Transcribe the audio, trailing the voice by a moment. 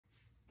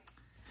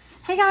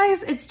Hey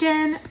guys, it's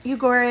Jen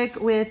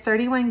Ugoric with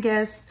 31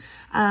 Gifts.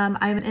 I'm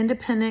an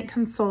independent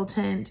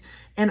consultant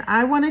and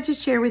I wanted to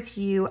share with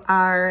you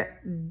our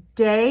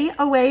day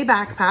away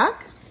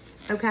backpack.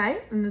 Okay,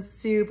 and this is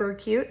super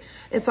cute.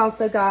 It's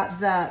also got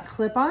the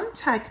clip-on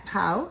tech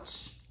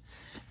pouch.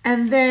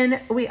 And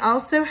then we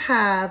also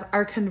have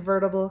our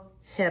convertible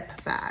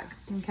hip bag,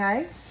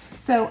 okay?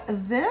 So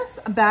this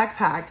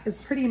backpack is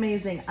pretty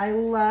amazing. I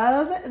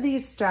love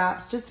these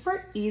straps just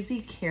for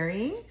easy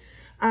carrying.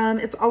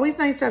 It's always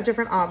nice to have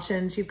different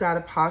options. You've got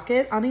a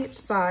pocket on each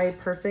side,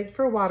 perfect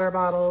for water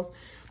bottles.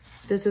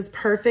 This is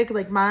perfect.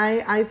 Like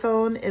my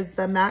iPhone is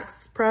the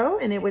Max Pro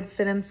and it would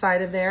fit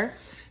inside of there.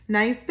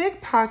 Nice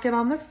big pocket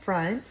on the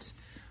front.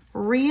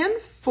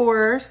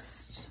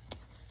 Reinforced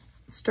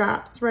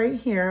straps right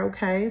here,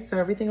 okay? So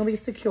everything will be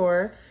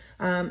secure.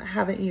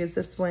 Haven't used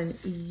this one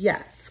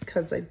yet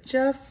because I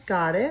just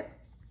got it.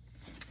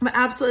 I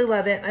absolutely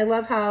love it. I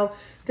love how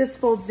this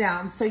folds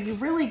down. So you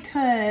really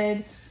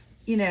could,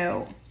 you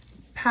know,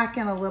 pack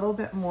in a little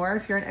bit more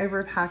if you're an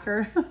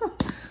overpacker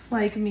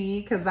like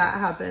me, because that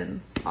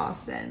happens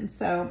often.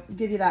 So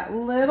give you that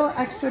little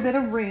extra bit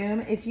of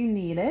room if you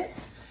need it.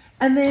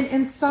 And then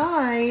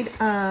inside,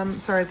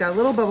 sorry, I've got a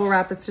little bubble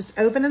wrap. It's just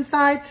open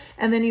inside,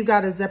 and then you've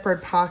got a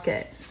zippered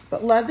pocket.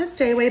 But love this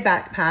day away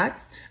backpack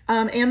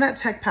and that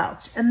tech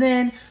pouch. And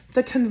then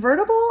the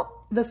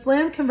convertible, the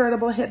slim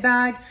convertible hip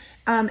bag,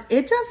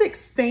 it does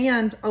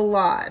expand a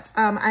lot.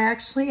 I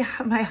actually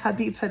had my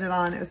hubby put it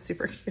on. It was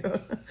super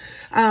cute.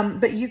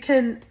 But you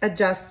can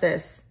adjust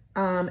this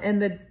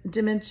and the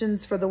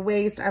dimensions for the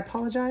waist. I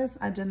apologize.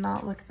 I did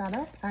not look that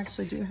up. I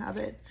actually do have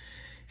it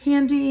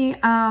handy.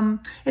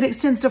 It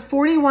extends to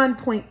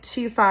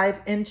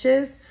 41.25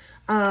 inches.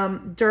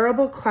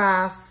 Durable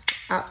clasp.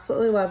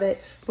 Absolutely love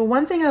it. But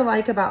one thing I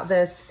like about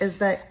this is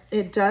that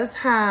it does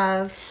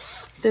have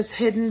this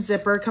hidden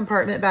zipper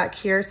compartment back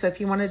here. So if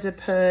you wanted to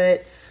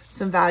put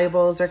some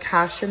valuables or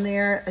cash in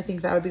there, I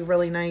think that would be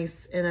really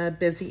nice in a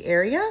busy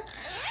area.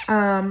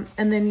 And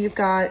then you've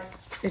got,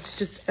 it's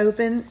just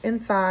open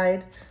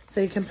inside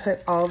so you can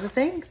put all the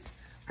things.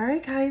 All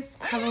right, guys,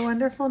 have a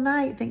wonderful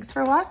night. Thanks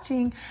for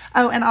watching.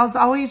 Oh, and as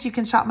always, you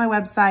can shop my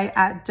website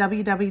at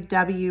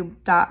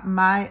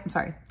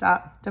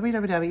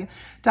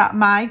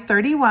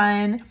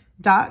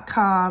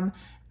www.my31.com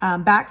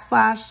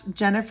 /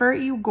 Jennifer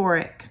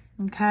Ugoric.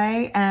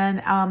 Okay,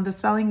 and the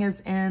spelling is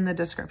in the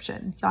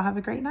description. Y'all have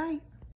a great night.